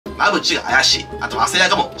間口が怪しい。あと、早稲ア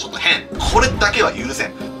カもちょっと変。これだけは許せ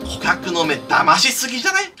ん。顧客の目騙しすぎじ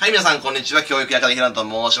ゃない？はい、皆さんこんにちは。教育百貨店平野と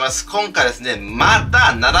申します。今回ですね、ま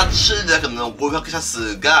た、灘中学の合格者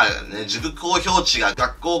数が、ね、塾公表値が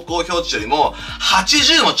学校公表値よりも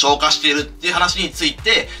80も超過しているっていう話につい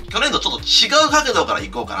て、去年とちょっと違う角度からい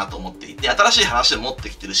こうかなと思っていて、新しい話も持って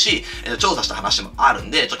きてるし、調査した話もある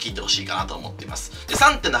んで、ちょっと聞いてほしいかなと思っています。で、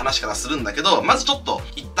3点の話からするんだけど、まずちょっと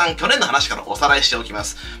一旦去年の話からおさらいしておきま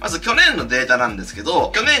す。まず去年のデータなんですけ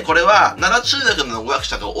ど、去年これは灘中学の合格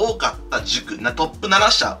者が多かった塾、トップ7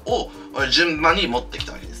社を順番に持ってき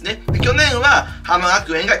たわけですね。で去年は浜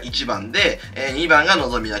学園が1番で、2番がの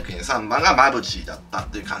ぞみ学園、3番が馬淵だったっ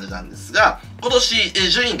ていう感じなんですが、今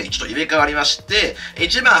年、順位がちょっと入れ替わりまして、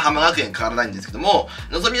1番浜学園変わらないんですけども、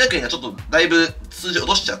のぞみ学園がちょっとだいぶ数字落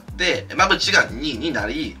としちゃって、馬淵が2位にな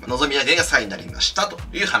り、のぞみ学園が3位になりましたと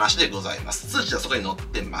いう話でございます。数値はそこに載っ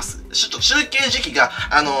てます。ちょっと中継時期が、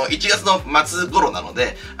1月の末頃なの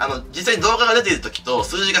で、実際に動画が出ている時と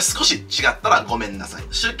数字が少し違ったらごめんなさい。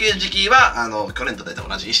集計時期は、去年と大体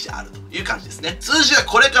同じにしてあるという感じですね。数字が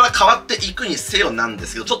これから変わっていくにせよなんで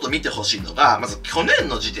すけど、ちょっと見てほしいのが、まず去年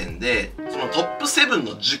の時点で、そのトップ7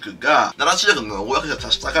の塾が、奈良中学の合格者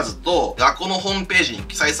足した数と、学校のホームページに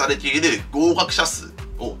記載されている合格者数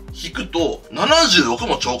を引くと、76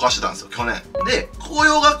も超過してたんですよ、去年。で、紅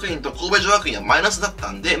葉学院と神戸女学院はマイナスだった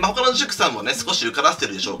んで、他の塾さんもね、少し受からせて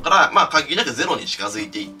るでしょうから、限りなくゼロに近づい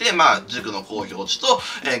ていって、塾の公表値と、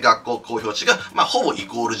学校公表値が、ほぼイ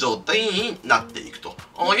コール状態になっていくと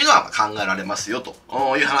いうのは考えられますよ、と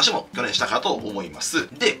いう話も去年したかと思います。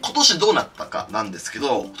で、今年どうなったかなんですけ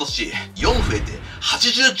ど、今年4増えて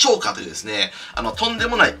80超過というですね、とんで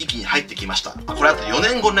もない域に入ってきました。これあと4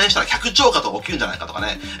年5年したら100超過と起きるんじゃないかとか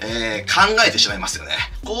ね、考えてしまいますよね。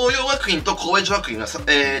紅葉学院と神戸女学院は、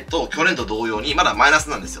去年と同様にまだマイナス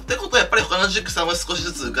なんですよ。ってことはやっぱり他の塾さんは少し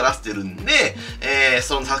ずつ受からせてるんで、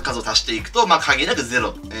その数を足していくと、限りなくゼ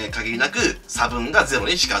ロ、限りなく差分がゼロ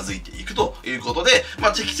に近づいていくということで、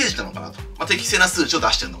適正値なのかなと。適正な数値を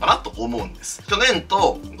出してるのかなと思うんです。去年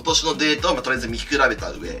と今年のデータをとりあえず見比べた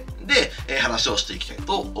上で、話をしていきたい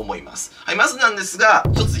と思います。はい、まずなんですが、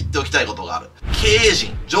一つ言っておきたいことがある。経営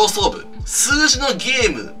陣、上層部、数字のゲ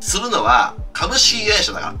ームするのは株式会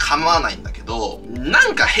社だから構わないんだけど、な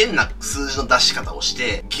んか変な数字の出し方をし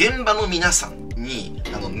て、現場の皆さんに、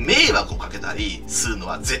迷惑をかけたりするの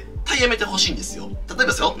は絶対やめてほしいんですよ。例えば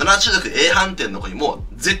ですよ、奈良中学 A 判定の子にも、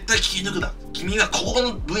絶対聞き抜くな。君はここ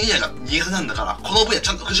の分野が苦手なんだから、この分野ち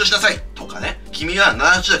ゃんと復習しなさいとかね。君は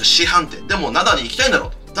奈良中学 C 判定、でも灘に行きたいんだ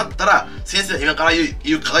ろう。だったら、先生が今から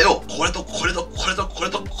言う課題を、これとこれとこれとこれ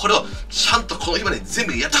とこれを、ちゃんとこの日まで全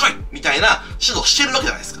部やってこいみたいな指導してるわけじ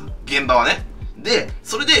ゃないですか。現場はね。で、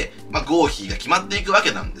それで、合否が決まっていくわ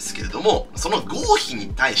けなんですけれども、その合否に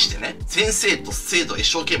対してね、先生と生徒が一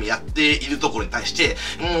生懸命やっているところに対して、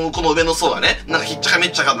この上の層はね、なんかひっちゃかめ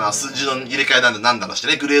っちゃかな数字の入れ替えなんだらして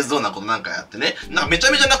ね、グレーズドなことなんかやってね、なんかめち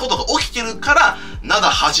ゃめちゃなことが起きてるから、灘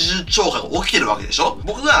80超過が起きてるわけでしょ？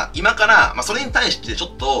僕が今から、それに対してちょ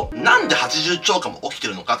っと、なんで80超過も起きて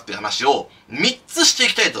るのかっていう話を、3つしてい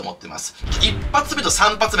きたいと思ってます。1発目と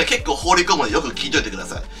3発目結構放り込むのでよく聞いといてくだ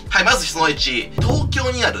さい。はい、まずその1、東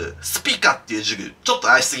京にあるスピカっていう塾、ちょっと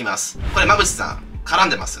怪しすぎます。これ、馬淵さん、絡ん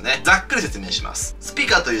でますよね。ざっくり説明します。スピ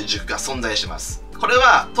カという塾が存在します。これ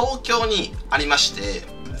は東京にありまして、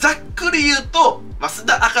ざっくり言うと、早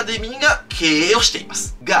稲田アカデミーが経営をしていま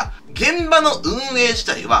す。が、現場の運営自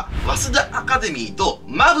体は、早稲田アカデミーと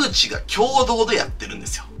馬淵が共同でやってるんで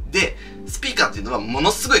すよ。で、スピーカーっていうのはも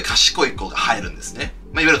のすごい賢い子が入るんですね。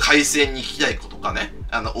いわゆる回線に行きたい子とかね、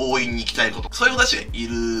応援に行きたい子とか、そういう子たちがい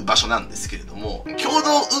る場所なんですけれども、共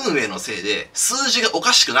同運営のせいで数字がお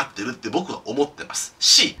かしくなってるって僕は思ってます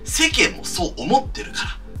し、世間もそう思ってるか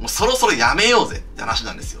ら、もうそろそろやめようぜって話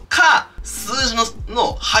なんですよ。数字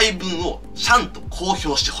の配分をちゃんと公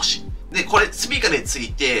表してほしい。で、これ、スピーカーにつ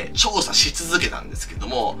いて調査し続けたんですけど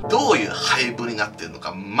も、どういう配分になってるの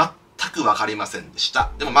か全くわかりませんでし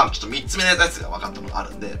た。でもちょっと3つ目のやつが分かったのがあ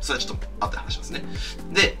るんで、それはちょっと後で話しますね。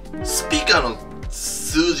で、スピーカーの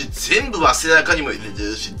数字全部早稲田アカにも入れて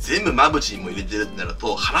るし、全部馬淵にも入れてるってなる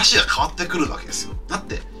と、話が変わってくるわけですよ。だっ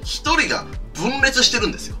て、一人が分裂してる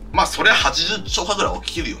んですよ。そりゃ80超過ぐらい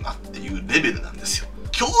起きるよなっていうレベルなんですよ。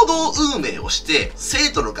共同運営をして、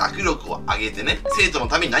生徒の学力を上げてね、生徒の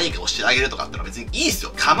ために何かをしてあげるとかってのは別にいいです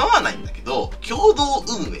よ。構わないんだけど、共同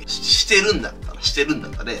運営してるんだったら、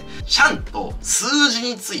ちゃんと数字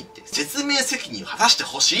について説明責任を果たして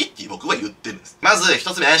ほしいって僕は言ってるんです。まず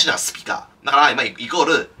一つ目怪しいのはスピカー。だから今イコー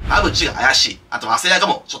ル、馬淵が怪しい。あと、早稲アカ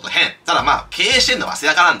もちょっと変。ただまあ、経営してんのは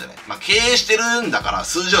早稲アカなんでね。まあ、経営してるんだから、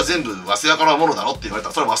数字は全部早稲アカのものだろって言われた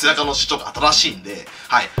ら、それは早稲アカの主張が新しいんで、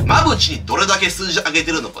はい。馬淵にどれだけ数字上げ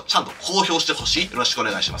てるのか、ちゃんと公表してほしい。よろしくお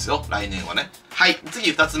願いしますよ。来年はね。はい。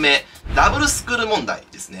次2つ目。ダブルスクール問題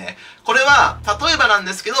ですね。これは、例えばなん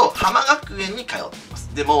ですけど、浜学園に通っています。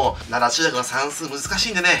でも、奈良中学の算数難し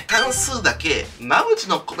いんでね、関数だけ、馬淵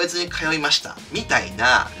の個別に通いました。みたい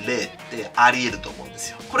な例ってあり得ると思うんです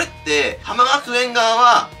よ。これって、浜学園側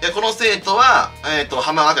は、この生徒は、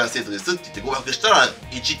浜学園の生徒ですって言って合格したら、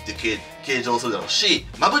1って計上するだろうし、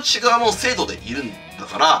馬淵側も生徒でいるんだ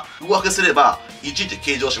から、合格すれば、1って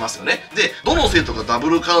計上しますよね。で、どの生徒がダブ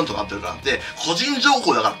ルカウントになってるかなんて、個人情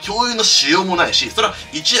報だから共有のしようもないし、それは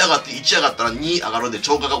1上がって1上がったら2上がるんで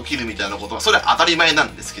超過が起きるみたいなことは、それは当たり前な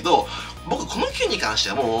んですけど、僕この件に関して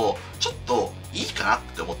はもう、ちょっといいかなっ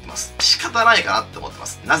て思ってます。仕方ないかなって思ってま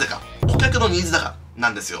す。なぜか。顧客のニーズだからな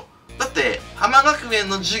んですよ。だって、浜学園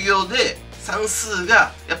の授業で、算数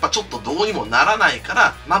がやっぱちょっとどうにもならないか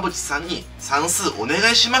ら馬淵さんに算数お願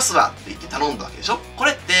いしますわって言って頼んだわけでしょ。こ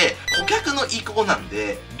れって顧客の意向なん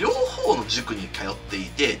で両方の塾に通ってい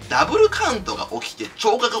てダブルカウントが起きて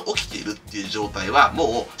超過が起きているっていう状態は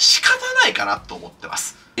もう仕方ないかなと思ってま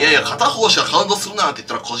す。いやいや片方しかカウントするなんて言っ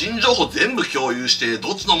たら個人情報全部共有して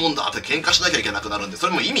どっちのもんだって喧嘩しなきゃいけなくなるんでそ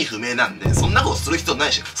れも意味不明なんでそんなことする必要な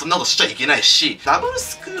いしそんなことしちゃいけないしダブル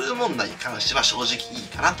スクール問題に関しては正直いい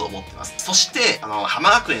かなと思ってます。そして浜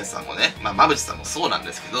学園さんもね馬淵さんもそうなん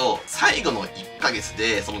ですけど最後の1ヶ月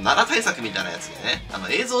でその奈良対策みたいなやつでね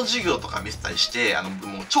映像授業とか見せたりして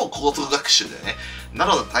もう超高速学習でね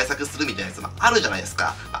奈良の対策するみたいなやつもあるじゃないです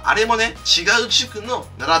か。あれもね違う塾の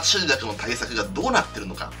奈良中学の対策がどうなってる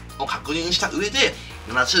のかを確認した上で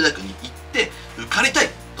奈良中学に行って受かりたい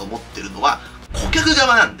と思ってるのは顧客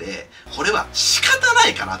側なんでこれは仕方な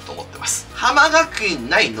いかなと思ってます。浜学園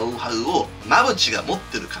ないノウハウを馬淵が持っ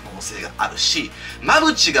てる可能性があるし馬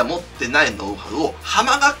淵が持ってないノウハウを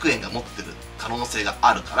浜学園が持ってる可能性が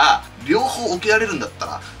あるから両方受けられるんだった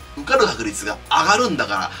ら受かる確率が上がるんだ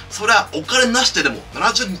からそりゃお金なしででも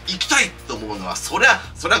奈良中に行きたいと思うのはそりゃ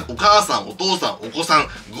お母さんお父さんお子さん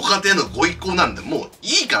ご家庭のご意向なんでもう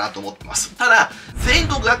いいかなと思ってます。ただ全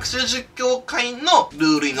国学習塾協会のル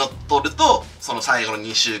ールにのっとるとその最後の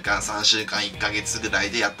2週間3週間1ヶ月ぐら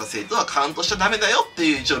いでやった生徒はカウントしちゃダメだよって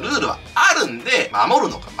いう一応ルールはあるんで守る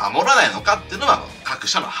のか守らないのかっていうのは各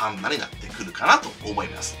社の判断になってくるかなと思い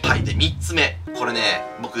ます。はい。で3つ目これね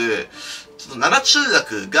僕ちょっと奈良中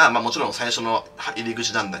学が、もちろん最初の入り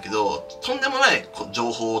口なんだけど、とんでもない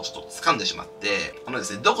情報をちょっと掴んでしまって、で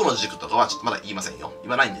すね、どこの塾とかはちょっとまだ言いませんよ。言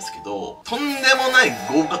わないんですけど、とんでもない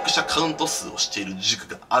合格者カウント数をしている塾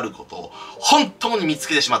があることを、本当に見つ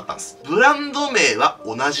けてしまったんです。ブランド名は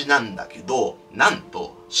同じなんだけど、なん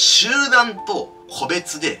と、集団と個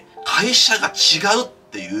別で会社が違うっ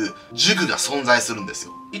ていう塾が存在するんです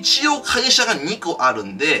よ。一応会社が2個ある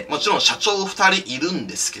んで、もちろん社長2人いるん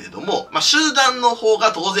ですけれども、集団の方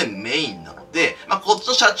が当然メインなので、こっち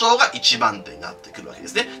の社長が一番手になってくるわけで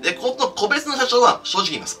すね。で、こっちの個別の社長は正直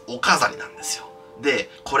言います。お飾りなんですよ。で、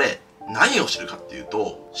これ、何をしてるかっていう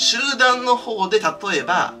と、集団の方で例え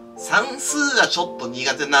ば、算数がちょっと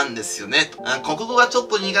苦手なんですよね。国語がちょっ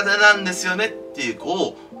と苦手なんですよねっていう子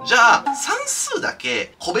を、じゃあ算数だ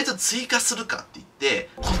け個別追加するかって言って、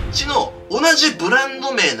こっちの同じブラン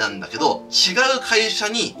ド名なんだけど、違う会社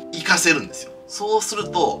に行かせるんですよ。そうする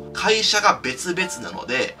と、会社が別々なの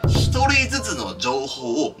で、一人ずつの情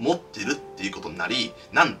報を持ってるっていうことになり、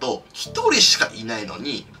なんと、一人しかいないの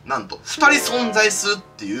に、なんと、二人存在するっ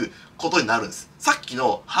ていうことになるんです。さっき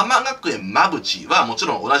の浜学園馬淵はもち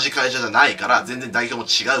ろん同じ会社じゃないから、全然代表も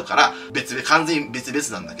違うから、完全に別々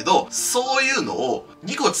なんだけど、そういうのを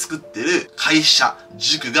2個作ってる会社、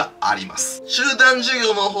塾があります。集団授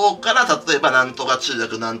業の方から、例えばなんとか中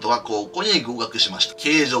学なんとか高校に合格しました。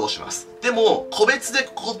計上します。でも、個別で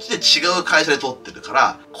こっちで違う会社で取ってるか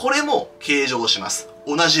ら、これも計上します。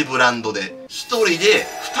同じブランドで、一人で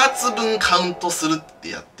二つ分カウントするって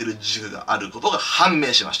やってる塾があることが判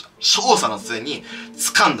明しました。調査の末に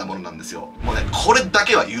掴んだものなんですよ。もうね、これだ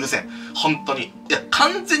けは許せん。本当に。いや、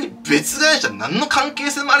完全に別会社何の関係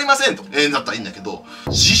性もありませんと。だったらいいんだけど、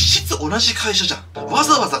実質同じ会社じゃん。わ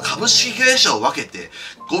ざわざ株式会社を分けて、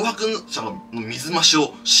合格者の水増し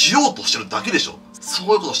をしようとしてるだけでしょ。そ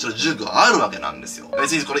ういうことしてる塾があるわけなんですよ。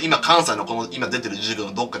別にこれ今関西のこの今出てる塾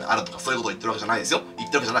のどっかにあるとかそういうことを言ってるわけじゃないですよ。言っ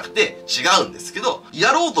てるわけじゃなくて違うんですけど、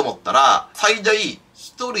やろうと思ったら最大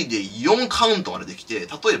一人で4カウントまでできて、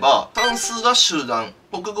例えば、算数は集団、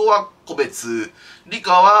国語は個別、理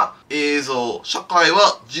科は映像、社会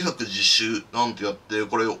は自学自習なんてやって、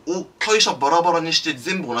これを会社バラバラにして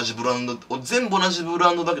全部同じブランド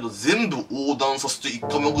だけど全部横断させて1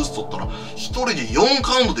科目ずつ取ったら、一人で4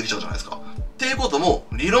カウントできちゃうじゃないですか。っていうことも、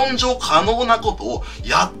理論上可能なことを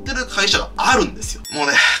やってる会社があるんですよ。もう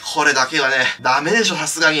ね、これだけはね、ダメでしょ、さ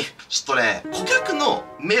すがに。ちょっとね、顧客の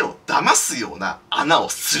目を騙すような穴を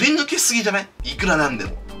すり抜けすぎじゃない？いくらなんで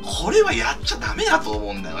も。これはやっちゃダメだと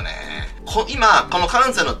思うんだよね。今、この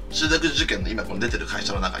関西の中学受験の今この出てる会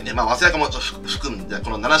社の中にね、早稲アカもちょっと含んで、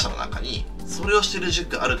この7社の中に、それをしてる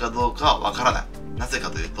塾があるかどうかはわからない。なぜ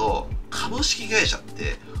かというと、株式会社っ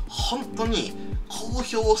て、本当に、公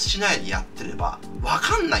表しないでやってれば、わ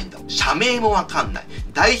かんないんだ。社名もわかんない。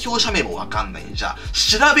代表社名もわかんないんじゃ、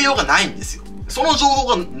調べようがないんですよ。その情報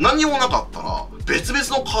が何もなかったら、別々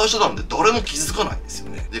の会社なんで誰も気づかないんですよ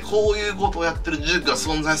ね。で、こういうことをやってる塾が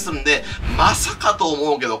存在するんで、まさかと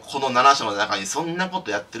思うけど、この7社の中にそんなこ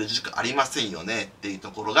とやってる塾ありませんよねっていう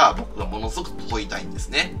ところが僕がものすごく問いたいんです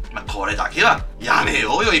ね。これだけはやめ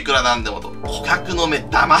ようよ、いくらなんでもと。顧客の目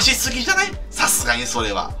騙しすぎじゃない？さすがにそ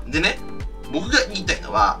れは。でね、僕が言いたい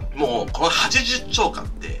のは、もうこの80兆化っ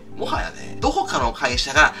て、もはやね、どこかの会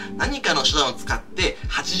社が何かの手段を使って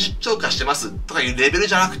80兆化してますとかいうレベル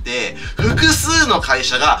じゃなくて、複数の会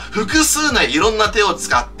社が複数のいろんな手を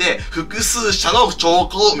使って複数社の兆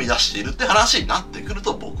候を生み出しているって話になってくる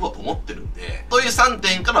と僕は思ってるんで、という3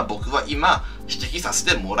点から僕は今指摘させ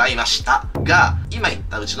てもらいましたが、今言っ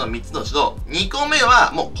たうちの3つのうちの2個目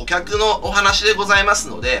はもう顧客のお話でございます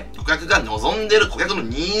ので、顧客が望んでる顧客の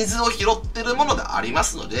ニーズを拾ってるものでありま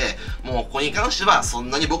すので、もうここに関してはそん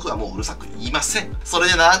なに僕はもううるさく言いません。それ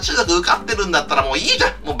で中学受かってるんだったらもういいじゃ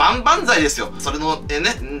ん。もう万々歳ですよ。それの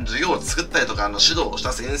授業を作ったりとか指導をし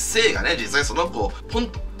た先生がね、実際その子をポン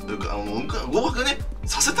と合格ね、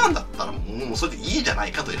させたんだったらもうそれでいいじゃな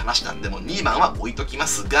いかという話なんで、もう2番は置いときま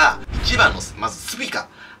すが、1番のまずスピカ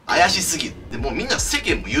怪しすぎるってもうみんな世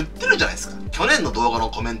間も言ってるじゃないですか。去年の動画の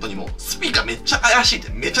コメントにもスピカめっちゃ怪しいっ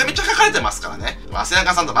てめちゃめちゃ書かれてますからね。早稲ア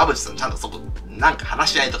カさんと馬淵さんちゃんとそこなんか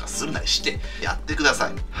話し合いとかするなりしてやってくださ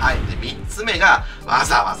い。はい。で、3つ目がわ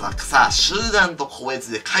ざわざさ、集団と個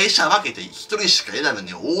別で会社分けて1人しかいないのに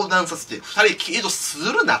横断させて2人計上す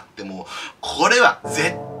るなってもう、これは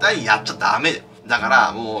絶対やっちゃダメだよ。だか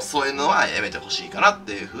らもうそういうのはやめてほしいかなっ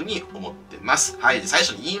ていう風に思ってます。はい。で、最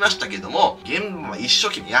初に言いましたけども、現場は一生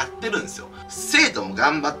懸命やってるんですよ。生徒も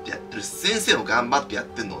頑張ってやってるし、先生も頑張ってやっ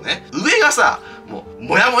てるのをね、上がさ、もう、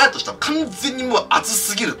もやもやとした完全にもう熱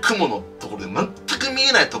すぎる雲のところで全く見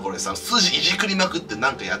えないところでさ、数字いじくりまくって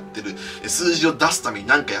なんかやってる、数字を出すために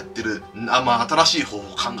なんかやってる、新しい方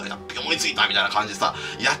法を考えた、思いついたみたいな感じでさ、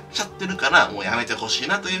やっちゃってるから、もうやめてほしい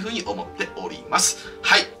なという風に思っております。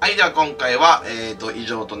はい。はい。では今回は、以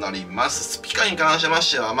上となります。スピカに関しま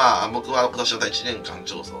しては、僕は今年また1年間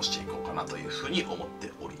調査をしていこうかなという風に思っ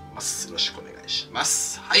ております。よろしくお願いしま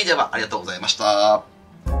す。はい。では、ありがとうございました。